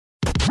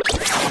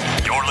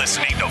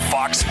listening to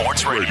Fox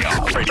Sports Radio.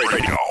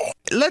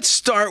 Let's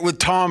start with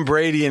Tom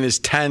Brady in his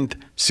 10th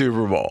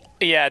Super Bowl.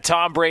 Yeah,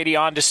 Tom Brady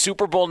on to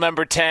Super Bowl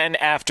number 10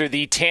 after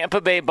the Tampa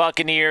Bay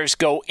Buccaneers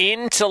go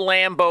into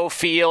Lambeau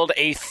Field,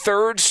 a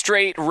third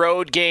straight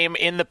road game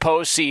in the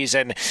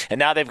postseason, and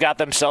now they've got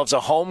themselves a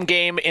home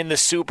game in the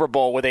Super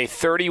Bowl with a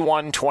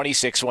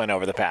 31-26 win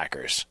over the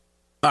Packers.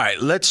 All right,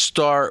 let's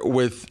start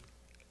with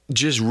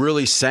just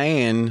really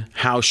saying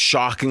how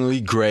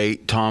shockingly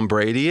great Tom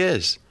Brady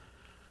is.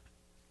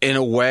 In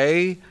a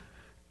way,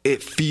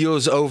 it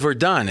feels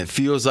overdone. It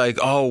feels like,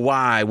 oh,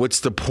 why?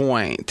 What's the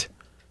point?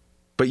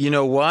 But you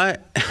know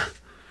what?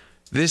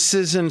 This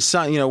isn't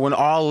something, when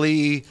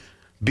Ali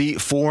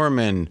beat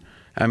Foreman,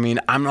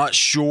 I'm not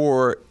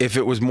sure if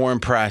it was more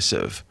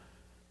impressive.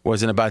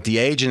 Wasn't about the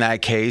age in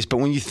that case, but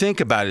when you think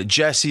about it,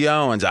 Jesse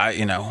Owens,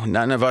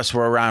 none of us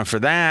were around for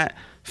that.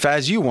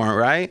 Faz, you weren't,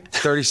 right?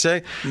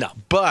 36? No.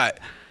 But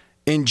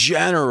in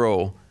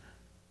general,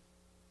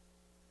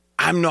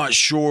 I'm not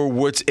sure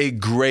what's a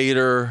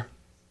greater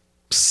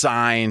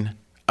sign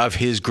of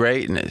his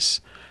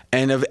greatness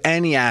and of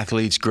any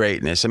athlete's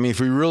greatness. If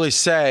we really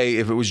say,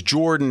 if it was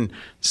Jordan's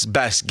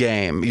best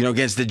game,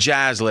 against the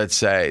Jazz, let's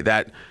say,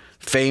 that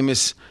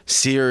famous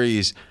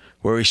series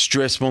where he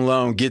strips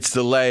Malone, gets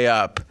the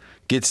layup,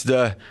 gets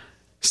the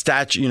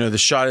statue, the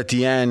shot at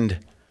the end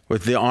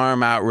with the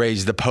arm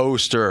outraised, the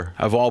poster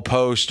of all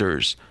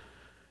posters.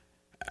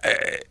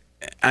 I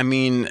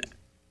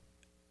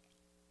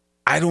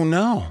don't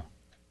know.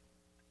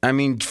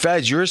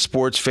 Fez, you're a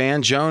sports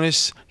fan.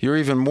 Jonas, you're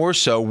even more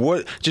so.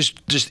 What?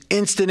 Just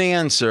instant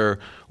answer.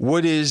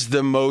 What is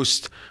the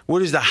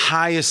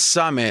highest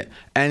summit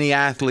any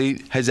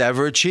athlete has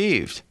ever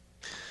achieved?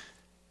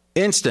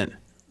 Instant.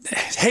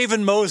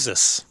 Haven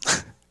Moses,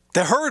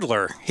 the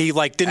hurdler. He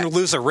didn't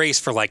lose a race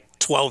for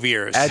 12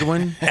 years.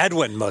 Edwin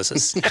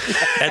Moses.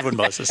 Edwin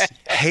Moses.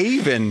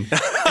 Haven.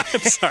 I'm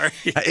sorry.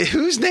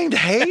 Who's named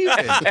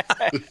Haven?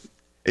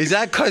 Is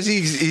that because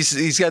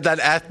he's got that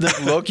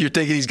ethnic look? You're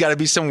thinking he's got to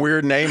be some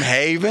weird name,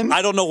 Haven?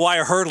 I don't know why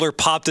a hurdler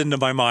popped into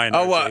my mind.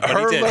 Oh, a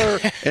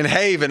hurdler and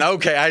Haven.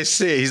 Okay, I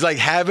see. He's like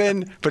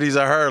heaven, but he's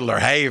a hurdler,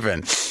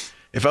 Haven.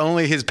 If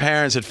only his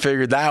parents had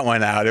figured that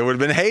one out, it would have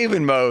been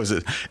Haven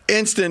Moses.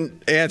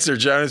 Instant answer,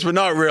 Jonas, but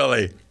not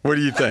really. What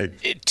do you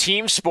think?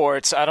 Team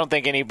sports, I don't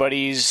think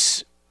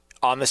anybody's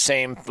on the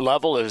same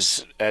level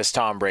as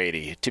Tom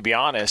Brady, to be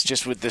honest.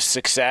 Just with the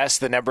success,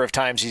 the number of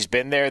times he's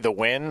been there, the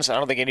wins, I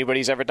don't think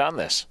anybody's ever done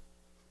this.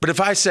 But if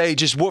I say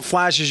just what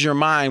flashes your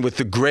mind with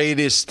the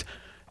greatest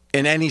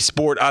in any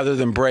sport other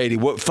than Brady,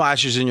 what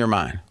flashes in your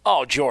mind?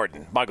 Oh,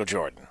 Jordan, Michael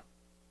Jordan.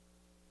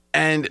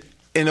 And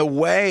in a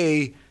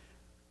way,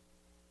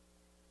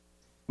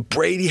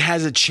 Brady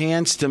has a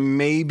chance to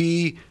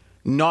maybe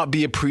not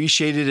be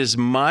appreciated as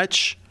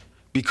much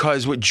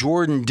because what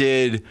Jordan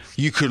did,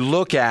 you could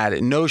look at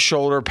it, no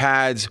shoulder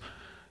pads,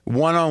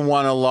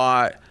 one-on-one a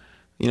lot,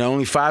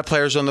 only 5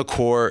 players on the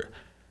court,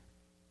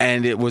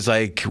 and it was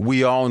like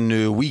we all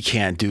knew we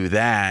can't do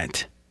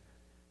that.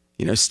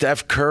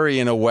 Steph Curry,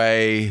 in a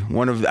way,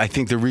 one of, I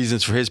think, the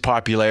reasons for his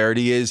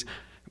popularity is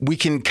we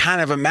can kind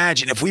of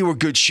imagine if we were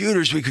good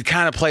shooters, we could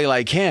kind of play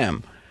like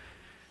him.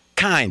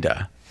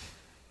 Kinda,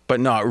 but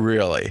not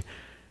really.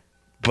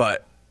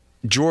 But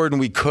Jordan,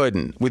 we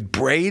couldn't. With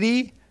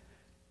Brady,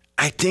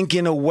 I think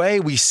in a way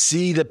we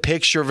see the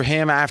picture of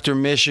him after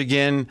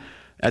Michigan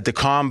at the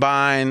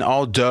combine,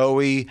 all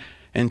doughy,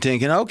 and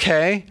thinking,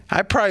 okay,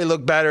 I probably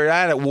look better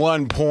at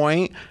one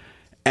point.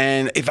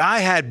 And if I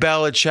had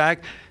Belichick,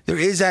 there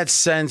is that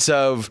sense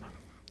of,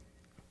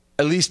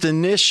 at least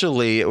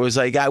initially, it was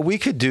like, we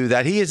could do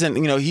that. He isn't,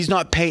 he's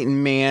not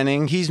Peyton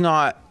Manning. He's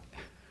not,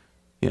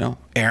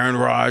 Aaron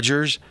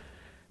Rodgers.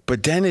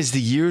 But then as the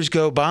years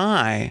go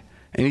by,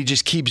 and he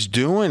just keeps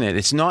doing it.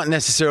 It's not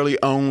necessarily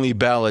only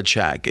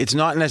Belichick. It's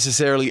not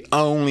necessarily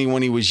only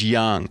when he was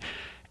young.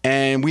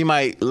 And we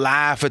might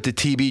laugh at the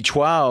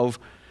TB12,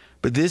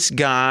 but this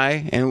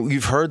guy, and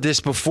you've heard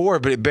this before,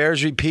 but it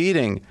bears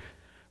repeating,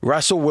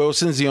 Russell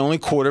Wilson's the only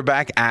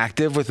quarterback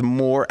active with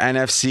more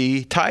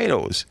NFC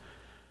titles.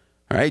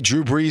 All right,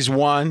 Drew Brees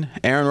won,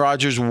 Aaron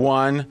Rodgers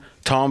won,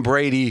 Tom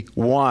Brady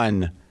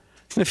won,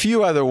 and a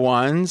few other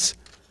ones.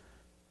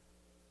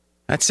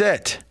 That's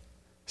it.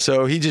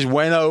 So he just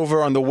went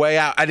over on the way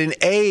out at an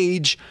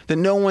age that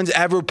no one's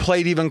ever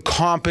played even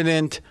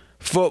competent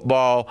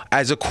football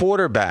as a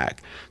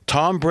quarterback.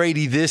 Tom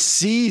Brady this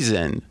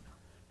season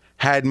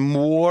had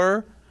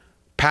more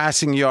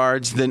passing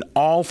yards than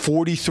all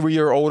 43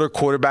 or older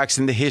quarterbacks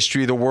in the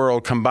history of the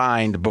world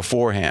combined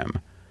before him.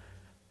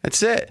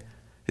 That's it.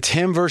 It's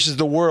him versus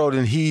the world,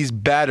 and he's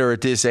better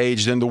at this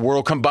age than the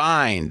world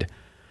combined.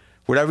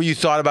 Whatever you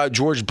thought about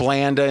George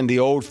Blanda and the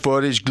old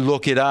footage,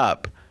 look it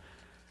up.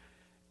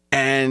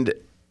 And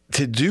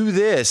to do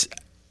this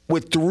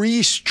with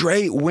 3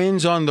 straight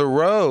wins on the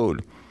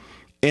road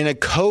in a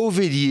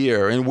COVID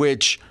year in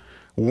which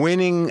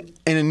winning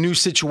in a new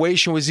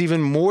situation was even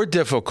more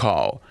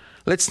difficult.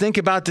 Let's think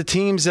about the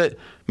teams that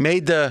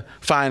made the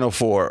Final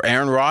Four.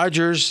 Aaron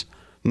Rodgers,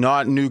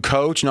 not a new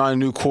coach, not a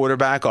new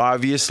quarterback,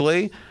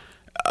 obviously.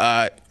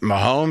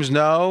 Mahomes,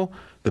 no.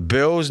 The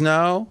Bills,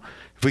 no.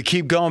 If we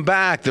keep going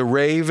back, the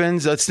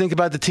Ravens, let's think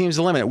about the teams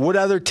eliminated. What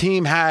other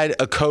team had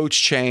a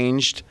coach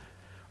changed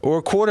or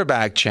a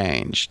quarterback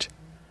changed?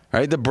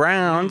 Right? The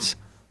Browns,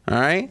 all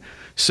right?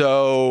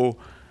 So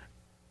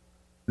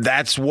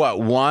that's what,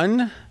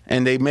 one?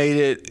 And they made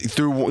it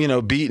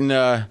through, beating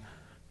a,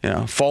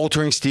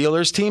 faltering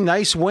Steelers team.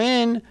 Nice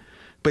win.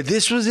 But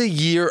this was a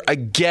year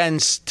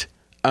against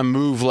a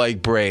move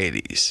like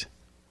Brady's.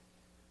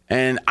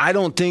 And I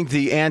don't think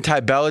the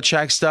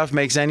anti-Belichick stuff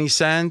makes any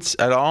sense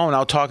at all, and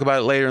I'll talk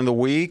about it later in the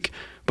week.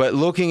 But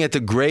looking at the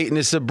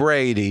greatness of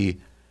Brady,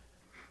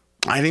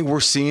 I think we're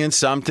seeing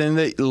something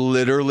that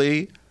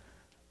literally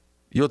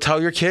you'll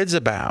tell your kids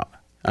about.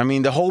 I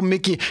mean, the whole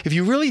Mickey, if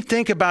you really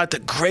think about the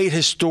great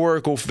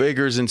historical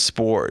figures in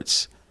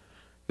sports,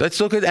 let's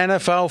look at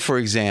NFL, for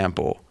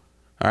example.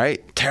 All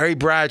right, Terry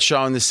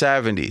Bradshaw in the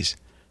 70s.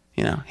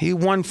 He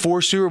won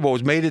 4 Super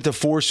Bowls, made it to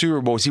 4 Super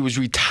Bowls. He was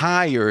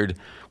retired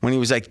when he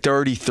was like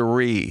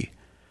 33.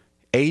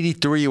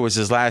 83 was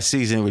his last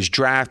season. He was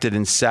drafted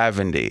in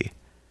 70.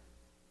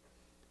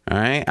 All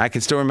right? I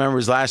can still remember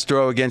his last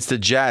throw against the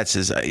Jets.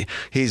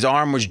 His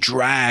arm was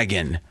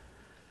dragging.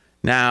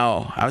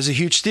 Now, I was a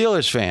huge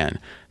Steelers fan.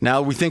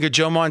 Now we think of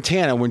Joe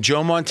Montana. When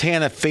Joe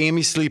Montana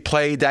famously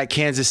played that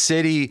Kansas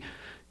City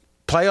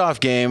playoff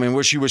game in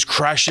which he was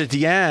crushed at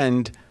the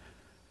end,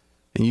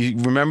 and you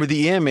remember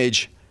the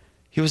image,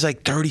 he was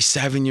like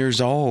 37 years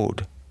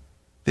old.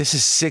 This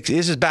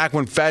is back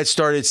when Fez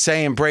started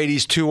saying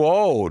Brady's too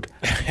old.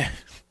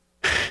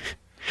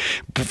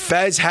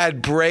 Fez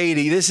had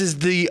Brady. This is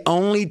the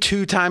only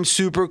 2-time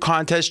Super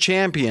Contest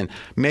champion.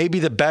 Maybe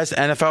the best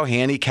NFL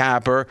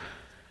handicapper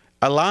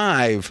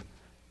alive.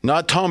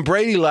 Not Tom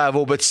Brady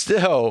level, but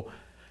still.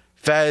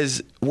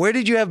 Fez, where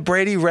did you have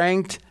Brady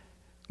ranked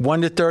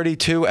 1 to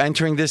 32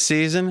 entering this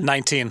season?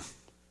 19.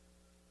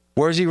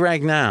 Where's he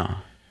ranked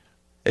now?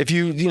 If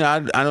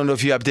I don't know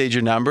if you update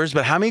your numbers,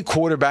 but how many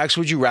quarterbacks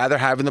would you rather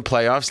have in the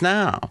playoffs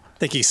now? I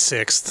think he's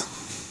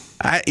 6th.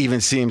 That even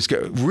seems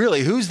good.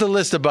 Really, who's the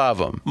list above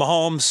him?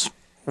 Mahomes,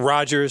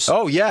 Rodgers.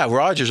 Oh, yeah,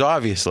 Rodgers,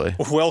 obviously.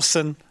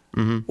 Wilson.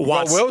 Mm-hmm.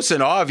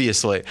 Wilson,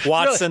 obviously.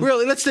 Watson.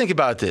 Really, let's think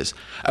about this.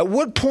 At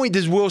what point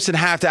does Wilson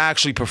have to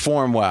actually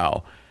perform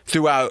well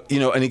throughout,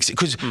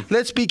 because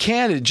let's be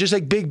candid, just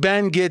like Big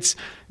Ben gets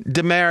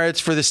demerits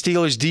for the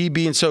Steelers D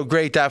being so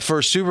great that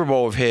first Super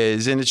Bowl of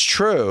his, and it's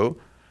true.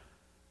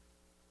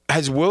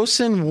 Has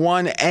Wilson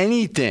won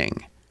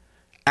anything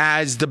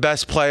as the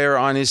best player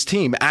on his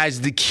team,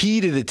 as the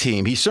key to the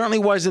team? He certainly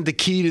wasn't the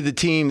key to the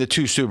team, the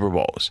 2 Super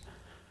Bowls.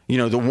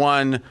 The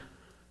one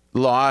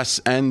loss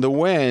and the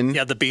win.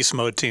 Yeah, the beast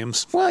mode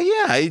teams. Well,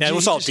 yeah. It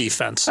was all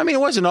defense. I mean, it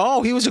wasn't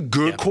all. He was a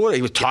good quarterback.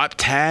 He was top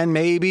 10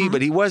 maybe,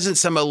 but he wasn't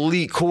some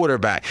elite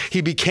quarterback.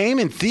 He became,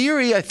 in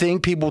theory, I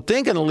think, people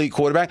think an elite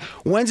quarterback.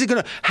 When's he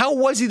going to – how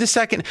was he the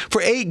second?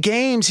 For 8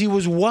 games, he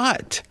was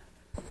what?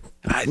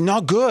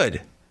 Not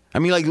good. I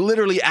mean, like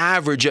literally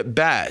average at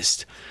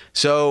best.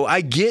 So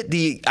I get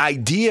the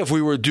idea if we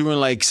were doing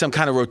like some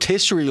kind of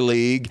rotisserie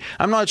league.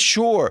 I'm not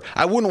sure.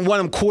 I wouldn't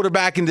want him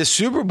quarterbacking this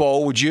Super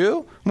Bowl, would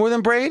you? More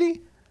than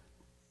Brady?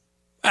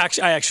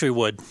 Actually, I actually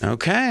would.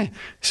 Okay.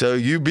 So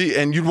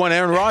you'd want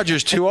Aaron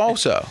Rodgers too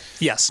also.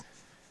 Yes.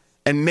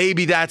 And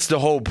maybe that's the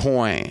whole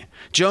point.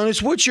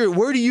 Jonas, where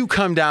do you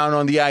come down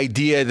on the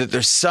idea that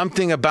there's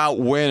something about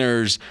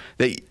winners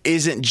that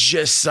isn't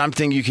just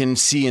something you can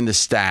see in the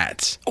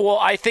stats? Well,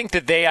 I think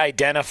that they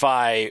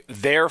identify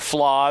their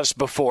flaws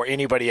before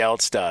anybody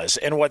else does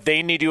and what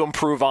they need to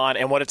improve on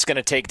and what it's going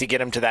to take to get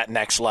them to that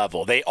next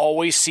level. They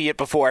always see it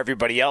before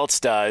everybody else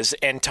does.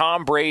 And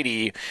Tom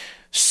Brady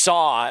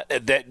saw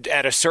that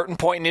at a certain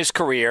point in his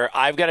career,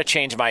 I've got to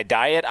change my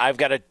diet. I've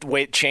got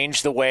to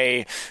change the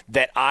way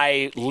that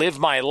I live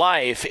my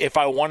life if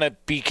I want to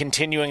be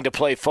continuing to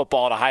play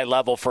football at a high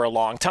level for a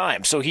long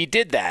time. So he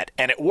did that,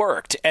 and it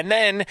worked. And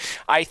then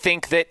I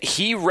think that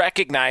he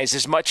recognized,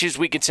 as much as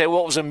we could say,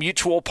 well, it was a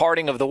mutual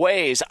parting of the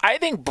ways, I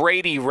think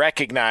Brady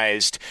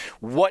recognized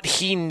what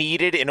he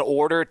needed in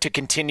order to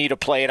continue to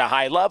play at a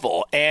high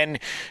level. And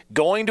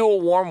going to a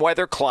warm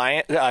weather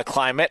climate,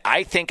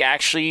 I think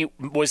actually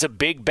was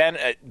a big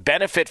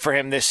benefit for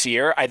him this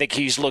year. I think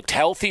he's looked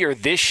healthier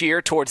this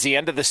year towards the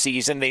end of the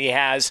season than he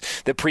has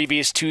the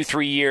previous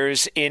 2-3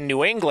 years in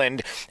New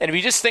England. And if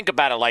you just think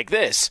about it like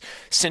this,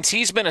 since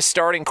he's been a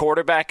starting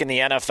quarterback in the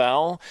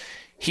NFL,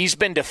 he's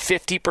been to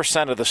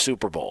 50% of the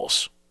Super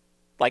Bowls.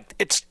 Like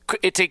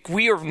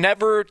we are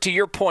never, to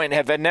your point,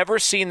 have never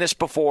seen this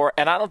before,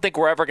 and I don't think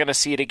we're ever going to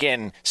see it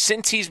again.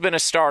 Since he's been a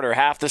starter,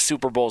 half the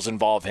Super Bowls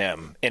involve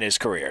him in his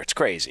career. It's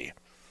crazy.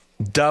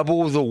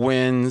 Double the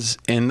wins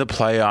in the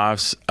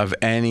playoffs of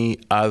any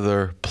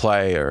other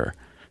player.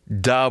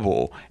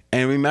 Double.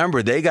 And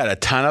remember, they got a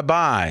ton of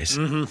buys.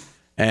 Mm-hmm.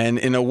 And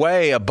in a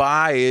way, a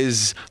bye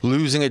is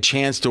losing a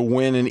chance to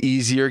win an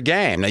easier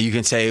game. Now, you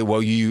can say,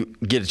 well, you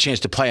get a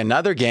chance to play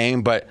another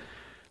game, but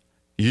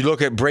you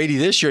look at Brady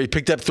this year, he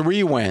picked up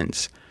 3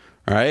 wins.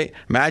 All right?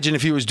 Imagine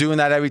if he was doing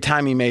that every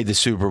time he made the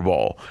Super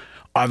Bowl.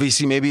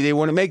 Obviously, maybe they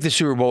wouldn't make the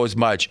Super Bowl as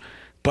much.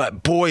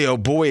 But boy, oh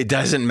boy, it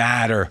doesn't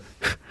matter.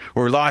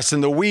 We're lost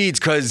in the weeds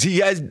because he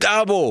has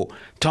double.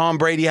 Tom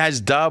Brady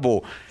has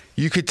double.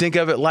 You could think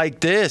of it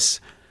like this.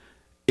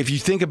 If you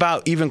think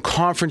about even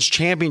conference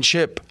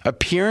championship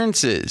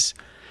appearances,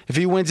 if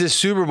he wins this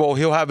Super Bowl,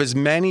 he'll have as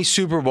many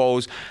Super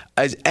Bowls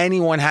as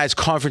anyone has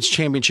conference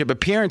championship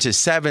appearances.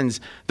 7's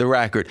the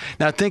record.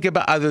 Now think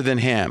about other than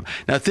him.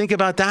 Now think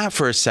about that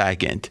for a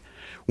second.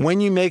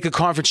 When you make a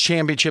conference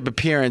championship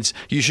appearance,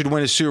 you should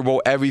win a Super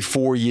Bowl every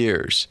 4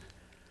 years.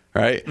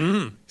 Right?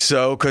 Mm-hmm.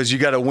 So, because you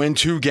got to win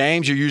 2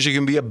 games, you're usually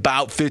going to be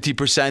about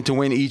 50% to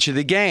win each of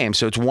the games.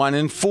 So it's 1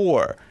 in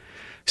 4.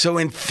 So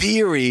in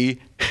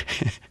theory,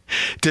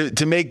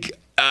 to make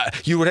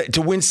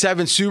to win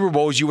 7 Super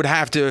Bowls, you would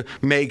have to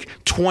make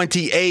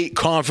 28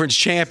 conference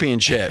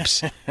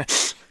championships. All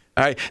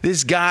right,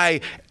 this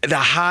guy, the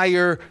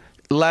higher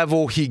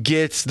level he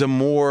gets, the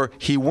more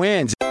he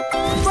wins.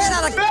 Straight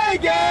out of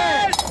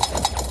Vegas!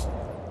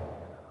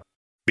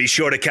 Be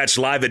sure to catch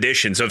live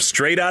editions of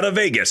Straight Outta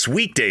Vegas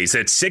weekdays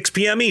at 6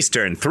 p.m.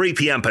 Eastern, 3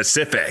 p.m.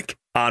 Pacific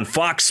on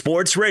Fox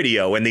Sports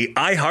Radio and the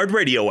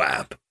iHeartRadio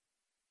app.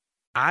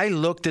 I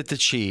looked at the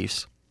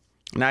Chiefs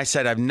and I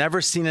said, I've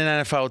never seen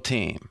an NFL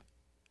team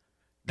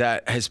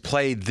that has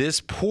played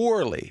this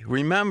poorly.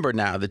 Remember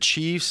now, the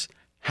Chiefs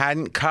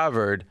hadn't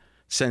covered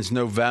since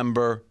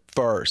November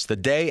 1st. The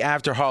day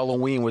after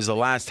Halloween was the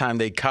last time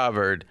they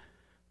covered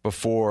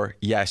before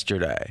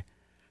yesterday.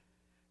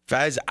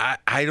 Fez, I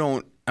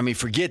mean,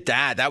 forget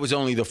that. That was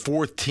only the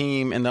 4th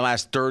team in the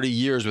last 30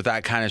 years with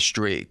that kind of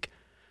streak.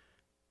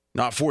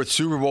 Not 4th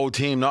Super Bowl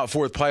team, not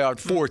 4th playoff,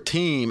 4th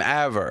team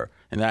ever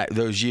in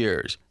those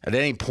years at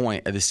any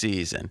point of the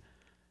season.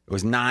 It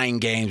was 9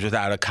 games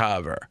without a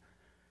cover.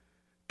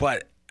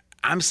 But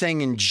I'm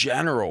saying in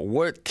general,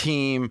 what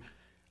team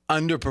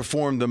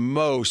underperformed the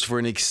most for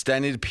an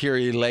extended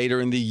period later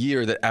in the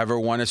year that ever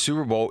won a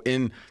Super Bowl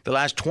in the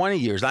last 20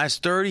 years,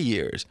 last 30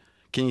 years?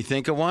 Can you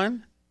think of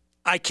one?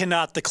 I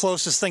cannot. The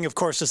closest thing, of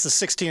course, is the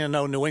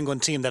 16-0 New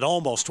England team that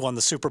almost won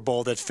the Super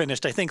Bowl that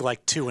finished, I think,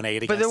 like 2-8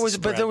 against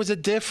But there was a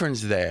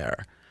difference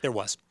there. There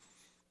was.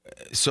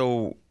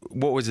 So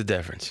what was the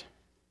difference?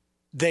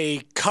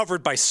 They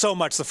covered by so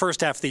much the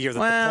first half of the year that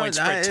the point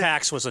spread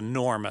tax was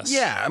enormous.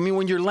 Yeah, I mean,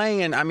 when you're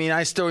laying,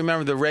 I still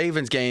remember the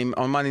Ravens game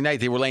on Monday night.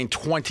 They were laying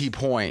 20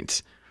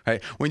 points.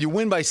 Right? When you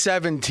win by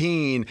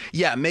 17,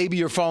 yeah, maybe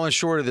you're falling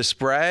short of the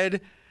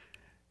spread.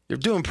 You're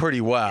doing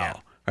pretty well. Yeah.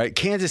 Right?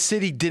 Kansas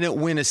City didn't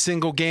win a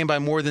single game by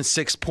more than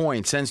 6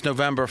 points since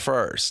November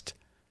 1st.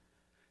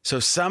 So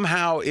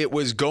somehow it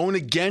was going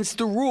against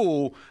the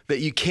rule that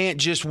you can't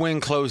just win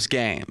close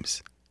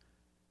games.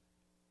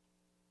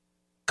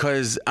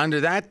 Because under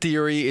that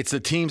theory, it's the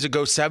teams that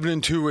go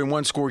 7-2 in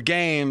one-score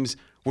games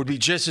would be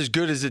just as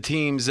good as the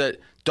teams that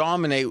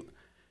dominate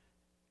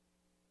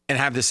and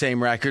have the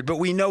same record. But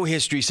we know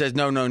history says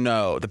no, no,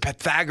 no. The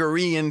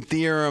Pythagorean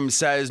theorem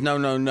says no,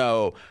 no,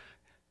 no.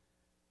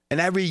 And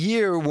every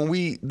year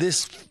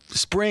this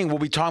spring, we'll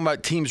be talking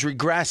about teams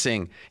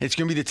regressing. It's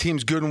going to be the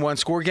teams good in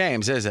one-score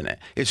games, isn't it?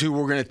 It's who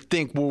we're going to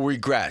think will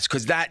regress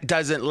because that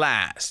doesn't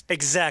last.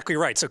 Exactly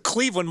right. So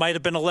Cleveland might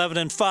have been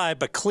 11-5,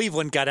 but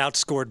Cleveland got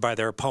outscored by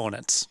their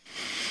opponents.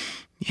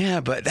 Yeah,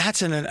 but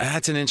that's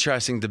an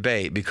interesting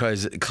debate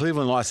because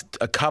Cleveland lost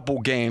a couple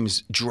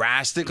games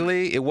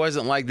drastically. It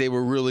wasn't like they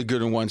were really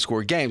good in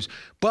one-score games,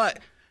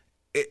 but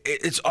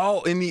it's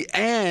all in the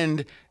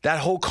end. That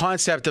whole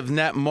concept of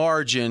net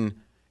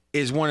margin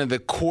is one of the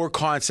core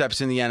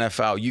concepts in the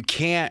NFL. You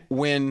can't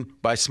win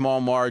by small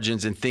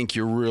margins and think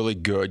you're really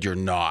good. You're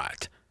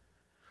not.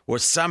 Or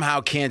somehow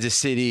Kansas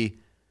City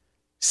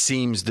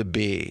seems to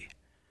be.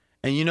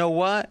 And you know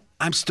what?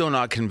 I'm still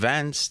not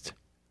convinced.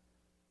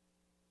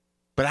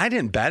 But I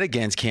didn't bet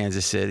against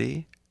Kansas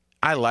City.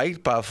 I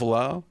liked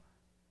Buffalo.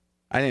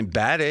 I didn't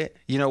bet it.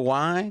 You know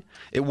why?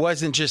 It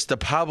wasn't just the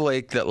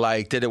public that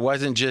liked it. It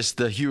wasn't just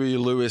the Huey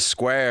Lewis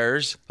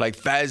squares like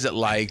Fez that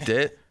liked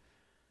it.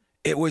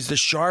 It was the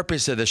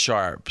sharpest of the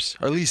sharps,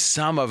 or at least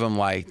some of them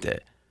liked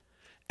it.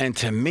 And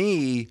to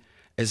me,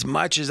 as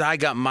much as I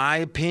got my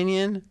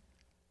opinion,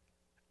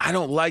 I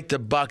don't like to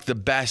buck the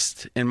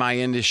best in my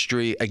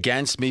industry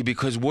against me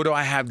because what do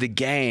I have to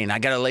gain? I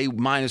got to lay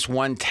minus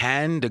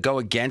 110 to go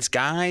against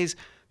guys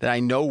that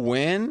I know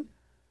win?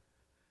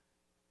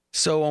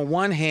 So on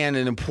one hand,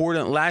 an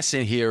important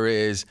lesson here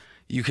is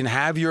you can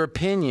have your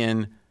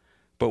opinion,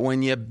 but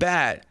when you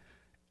bet,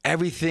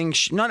 everything,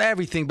 not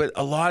everything, but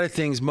a lot of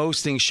things,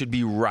 most things should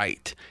be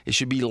right. It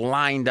should be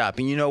lined up.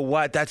 And you know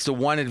what? That's the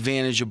one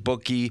advantage a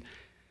bookie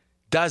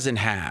doesn't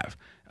have.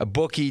 A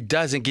bookie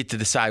doesn't get to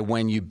decide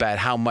when you bet,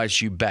 how much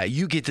you bet.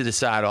 You get to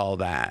decide all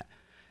that.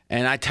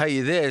 And I tell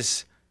you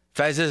this,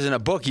 Fez isn't a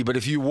bookie, but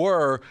if you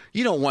were,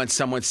 you don't want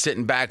someone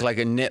sitting back like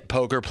a nit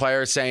poker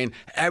player saying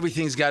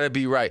everything's got to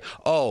be right.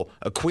 Oh,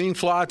 a queen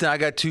flop and I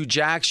got 2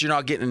 jacks, you're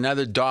not getting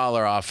another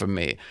 $1 off of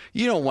me.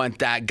 You don't want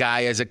that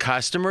guy as a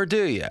customer,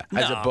 do you?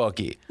 As a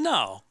bookie.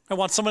 No. I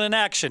want someone in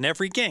action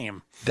every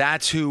game.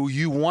 That's who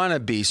you want to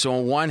be. So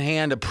on one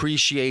hand,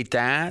 appreciate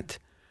that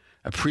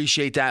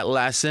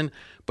lesson.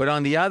 But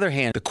on the other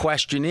hand, the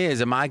question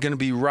is, am I going to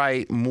be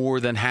right more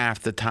than half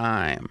the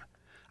time?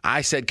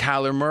 I said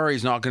Kyler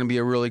Murray's not going to be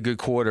a really good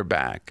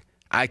quarterback.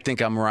 I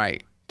think I'm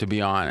right, to be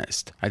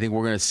honest. I think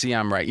we're going to see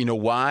I'm right. You know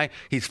why?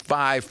 He's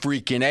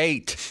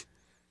 5'8".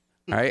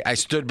 All right? I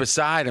stood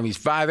beside him. He's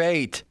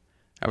 5'8".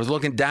 I was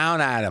looking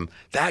down at him.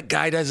 That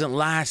guy doesn't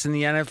last in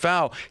the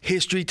NFL.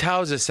 History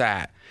tells us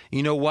that.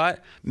 You know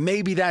what?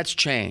 Maybe that's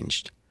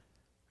changed.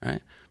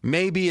 Right?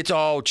 Maybe it's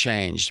all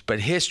changed. But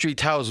history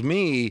tells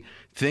me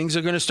things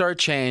are going to start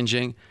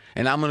changing,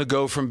 and I'm going to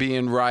go from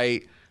being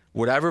right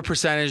whatever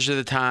percentage of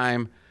the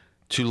time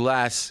to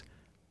less.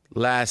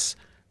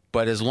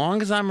 But as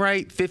long as I'm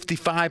right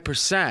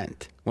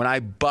 55%, when I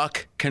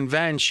buck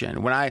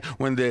convention,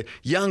 when the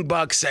young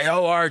bucks say,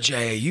 oh,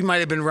 RJ, you might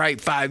have been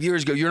right 5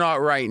 years ago, you're not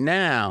right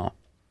now,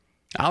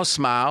 I'll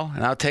smile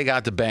and I'll take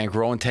out the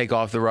bankroll and take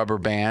off the rubber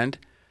band.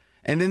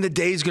 And then the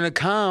day's going to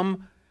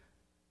come,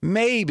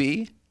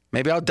 maybe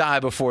I'll die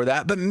before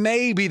that, but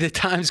maybe the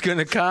time's going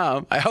to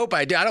come. I hope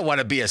I do. I don't want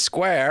to be a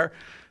square,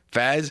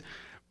 Fez,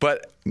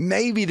 but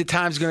maybe the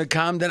time's going to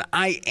come that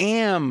I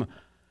am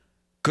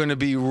going to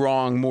be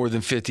wrong more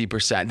than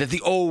 50%, that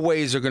the old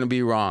ways are going to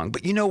be wrong.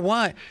 But you know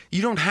what?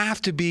 You don't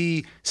have to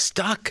be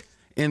stuck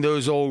in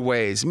those old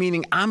ways,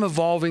 meaning I'm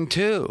evolving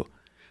too.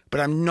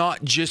 But I'm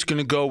not just going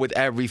to go with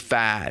every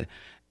fad.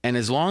 And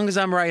as long as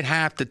I'm right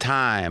half the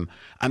time,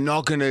 I'm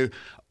not going to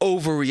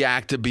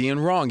overreact to being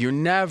wrong.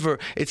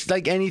 It's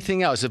like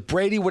anything else. If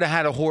Brady would have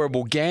had a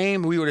horrible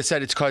game, we would have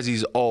said it's because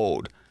he's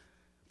old.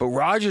 But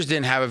Rodgers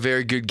didn't have a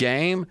very good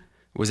game.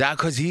 Was that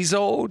because he's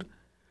old?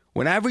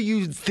 Whenever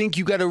you think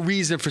you got a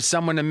reason for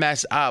someone to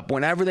mess up,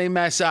 whenever they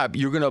mess up,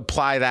 you're going to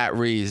apply that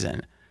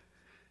reason.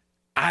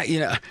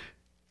 I'm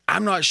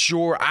not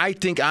sure.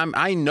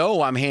 I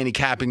know I'm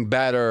handicapping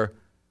better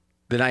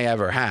than I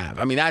ever have.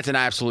 I mean, that's an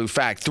absolute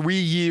fact. 3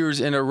 years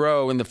in a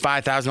row in the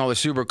 $5,000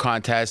 Super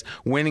Contest,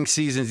 winning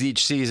seasons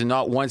each season,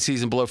 not one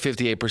season below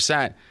 58%.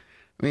 I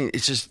mean,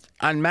 it's just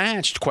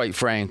unmatched, quite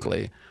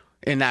frankly,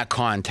 in that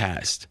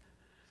contest.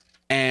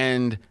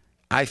 And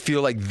I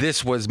feel like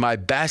this was my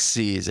best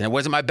season. It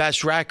wasn't my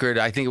best record.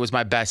 I think it was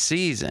my best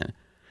season.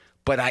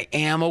 But I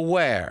am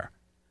aware.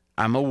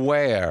 I'm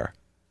aware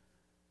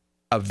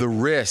of the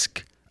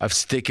risk of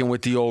sticking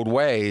with the old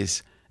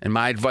ways. And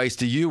my advice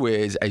to you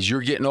is, as you're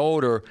getting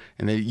older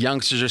and the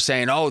youngsters are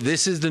saying, oh,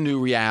 this is the new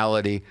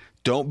reality,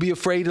 don't be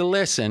afraid to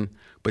listen,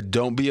 but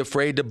don't be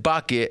afraid to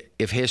buck it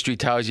if history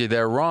tells you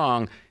they're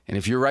wrong. And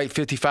if you're right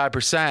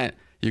 55%,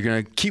 you're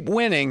going to keep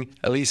winning,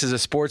 at least as a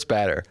sports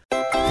bettor.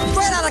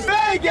 Straight out of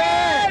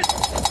Vegas!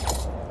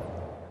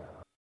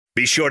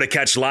 Be sure to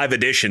catch live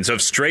editions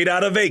of Straight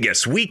Outta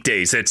Vegas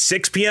weekdays at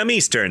 6 p.m.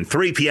 Eastern,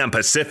 3 p.m.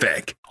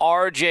 Pacific.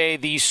 RJ,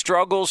 the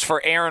struggles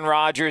for Aaron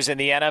Rodgers in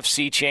the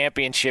NFC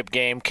Championship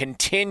game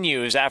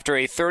continues after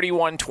a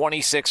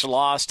 31-26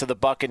 loss to the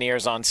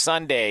Buccaneers on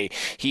Sunday.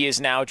 He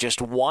is now just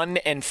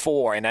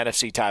 1-4 in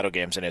NFC title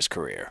games in his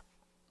career.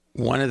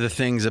 One of the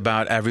things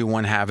about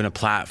everyone having a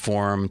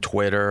platform,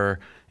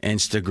 Twitter,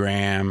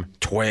 Instagram,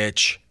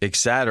 Twitch,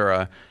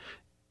 etc.,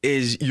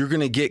 is you're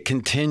going to get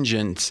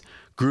contingents,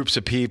 groups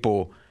of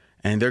people,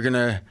 and they're going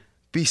to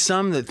be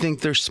some that think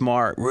they're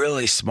smart,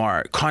 really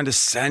smart,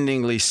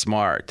 condescendingly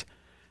smart.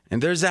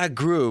 And there's that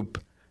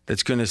group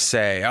that's going to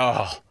say,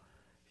 oh,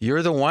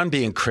 you're the one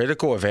being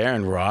critical of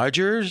Aaron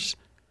Rodgers?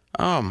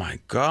 Oh, my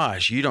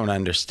gosh, you don't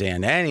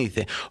understand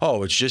anything.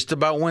 Oh, it's just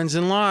about wins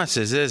and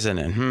losses, isn't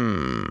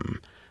it?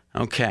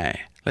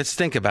 Okay, let's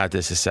think about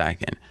this a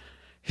second.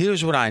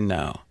 Here's what I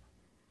know.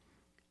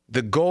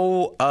 The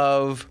goal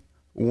of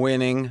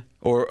winning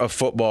or of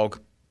football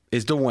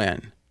is to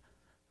win.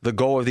 The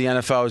goal of the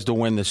NFL is to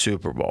win the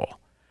Super Bowl.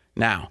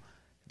 Now,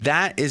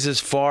 that is as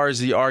far as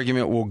the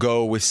argument will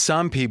go with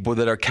some people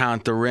that are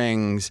count the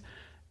rings.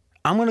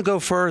 I'm going to go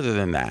further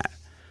than that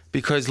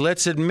because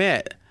let's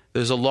admit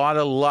there's a lot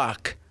of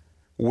luck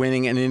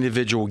winning an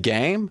individual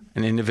game,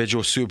 an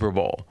individual Super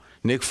Bowl.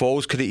 Nick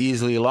Foles could have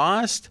easily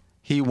lost.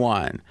 He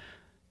won.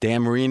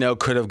 Dan Marino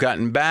could have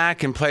gotten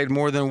back and played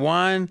more than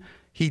one.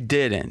 He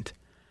didn't.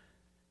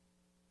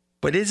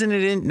 But isn't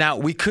it now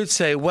we could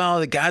say, well,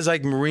 the guys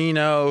like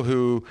Marino,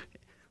 who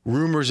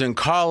rumors in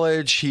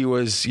college, he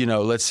was,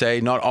 let's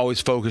say not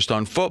always focused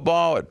on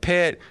football at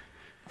Pitt.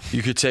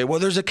 You could say, well,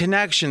 there's a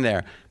connection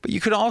there. But you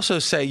could also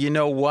say, you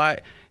know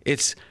what?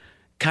 It's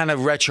kind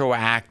of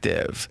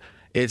retroactive.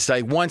 It's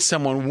like once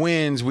someone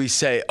wins, we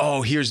say,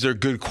 oh, here's their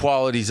good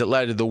qualities that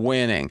led to the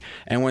winning.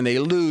 And when they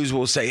lose,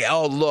 we'll say,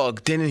 oh,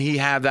 look, didn't he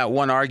have that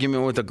one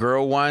argument with a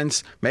girl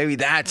once? Maybe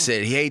that's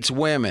it. He hates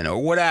women or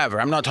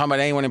whatever. I'm not talking about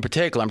anyone in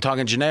particular. I'm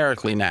talking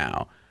generically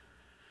now.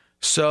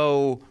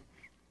 So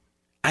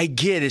I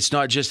get it's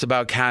not just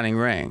about counting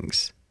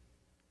rings.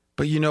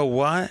 But you know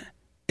what?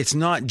 It's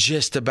not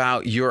just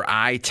about your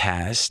eye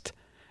test.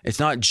 It's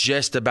not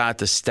just about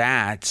the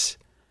stats.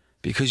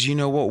 Because you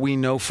know what we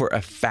know for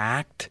a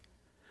fact?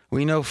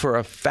 We know for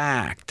a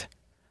fact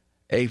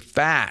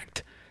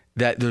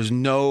that there's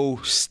no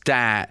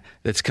stat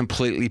that's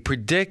completely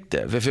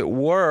predictive. If it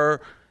were,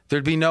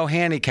 There'd be no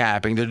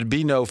handicapping. There'd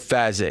be no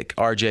Fezzik,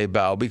 R.J.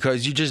 Bell,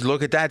 because you just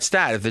look at that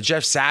stat. If the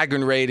Jeff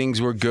Sagarin ratings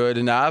were good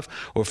enough,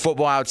 or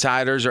Football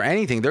Outsiders or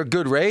anything, they're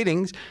good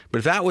ratings. But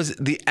if that was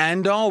the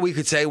end-all, we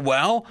could say,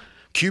 well,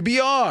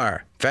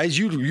 QBR. Fez,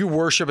 you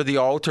worship at the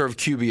altar of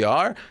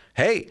QBR.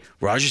 Hey,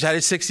 Rodgers had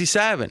a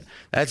 67.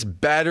 That's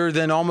better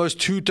than almost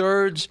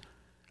 2/3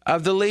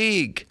 of the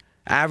league.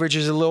 Average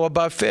is a little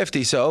above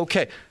 50. So,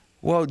 okay.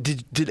 Well,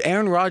 did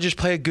Aaron Rodgers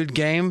play a good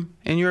game,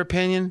 in your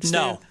opinion, Steve?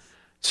 No.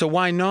 So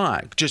why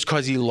not? Just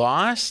because he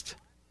lost?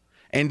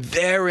 And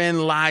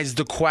therein lies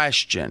the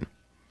question.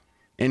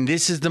 And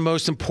this is the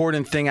most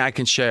important thing I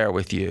can share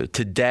with you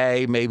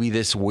today, maybe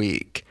this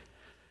week.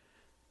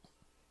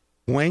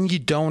 When you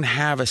don't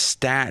have a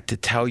stat to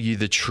tell you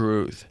the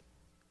truth,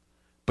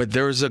 but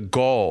there's a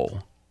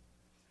goal,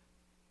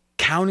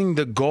 counting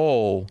the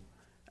goal,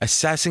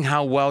 assessing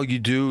how well you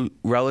do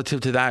relative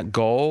to that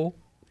goal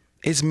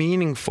is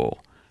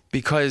meaningful,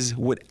 because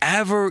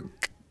whatever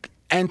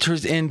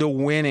enters into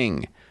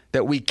winning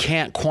that we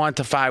can't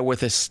quantify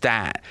with a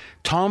stat.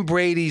 Tom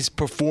Brady's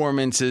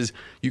performances,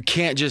 you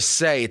can't just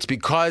say it's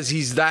because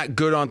he's that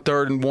good on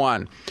 3rd and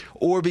 1,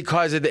 or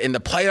because in the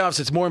playoffs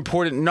it's more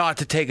important not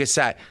to take a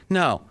sack.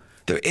 No,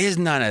 there is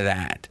none of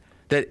that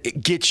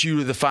it gets you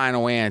to the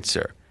final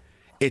answer.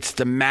 It's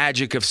the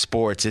magic of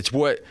sports. It's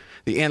what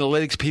the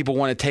analytics people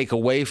want to take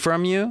away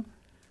from you,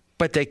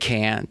 but they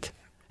can't.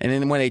 And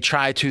then when they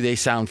try to, they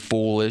sound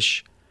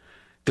foolish.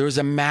 There's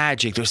a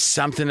magic. There's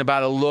something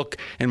about a look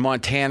in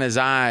Montana's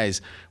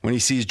eyes when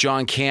he sees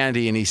John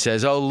Candy and he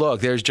says, oh,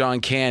 look, there's John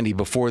Candy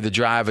before the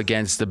drive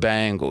against the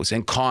Bengals,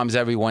 and calms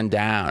everyone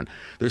down.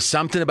 There's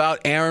something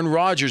about Aaron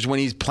Rodgers when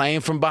he's playing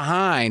from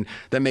behind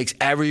that makes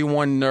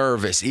everyone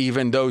nervous,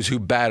 even those who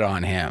bet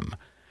on him.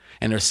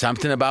 And there's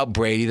something about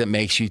Brady that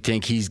makes you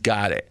think he's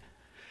got it.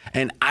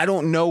 And I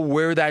don't know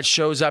where that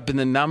shows up in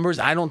the numbers.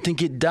 I don't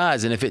think it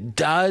does. And if it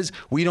does,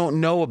 we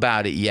don't know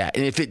about it yet.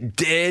 And if it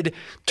did,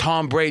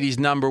 Tom Brady's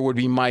number would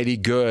be mighty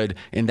good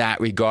in that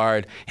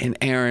regard, and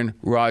Aaron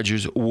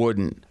Rodgers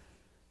wouldn't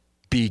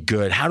be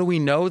good. How do we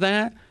know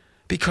that?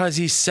 Because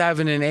he's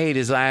 7-8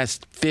 his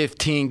last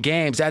 15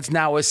 games. That's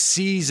now a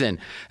season.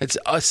 It's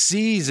a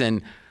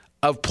season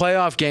of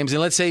playoff games.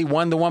 And let's say he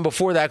won the one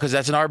before that, because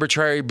that's an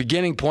arbitrary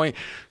beginning point.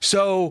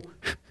 So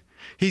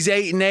he's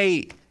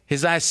 8-8.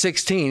 His last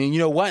 16. And you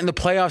know what? In the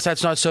playoffs,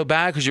 that's not so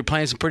bad because you're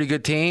playing some pretty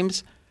good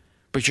teams,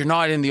 but you're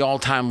not in the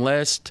all-time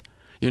list.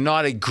 You're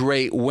not a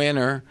great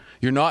winner.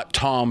 You're not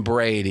Tom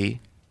Brady.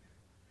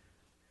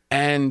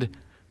 And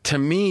to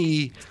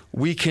me,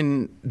 we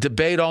can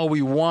debate all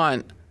we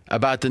want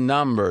about the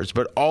numbers,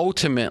 but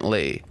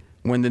ultimately,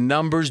 when the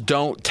numbers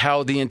don't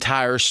tell the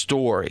entire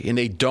story, and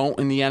they don't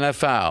in the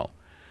NFL,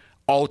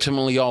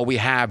 ultimately all we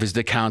have is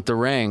to count the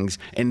rings,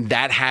 and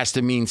that has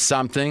to mean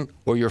something,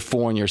 or you're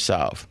fooling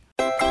yourself.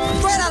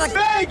 Straight out of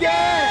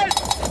Vegas!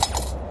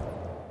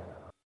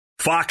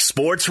 Fox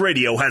Sports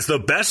Radio has the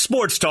best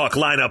sports talk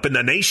lineup in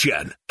the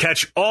nation.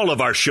 Catch all of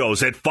our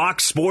shows at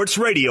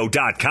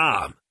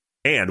foxsportsradio.com.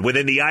 And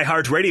within the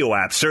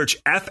iHeartRadio app, search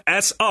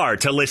FSR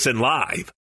to listen live.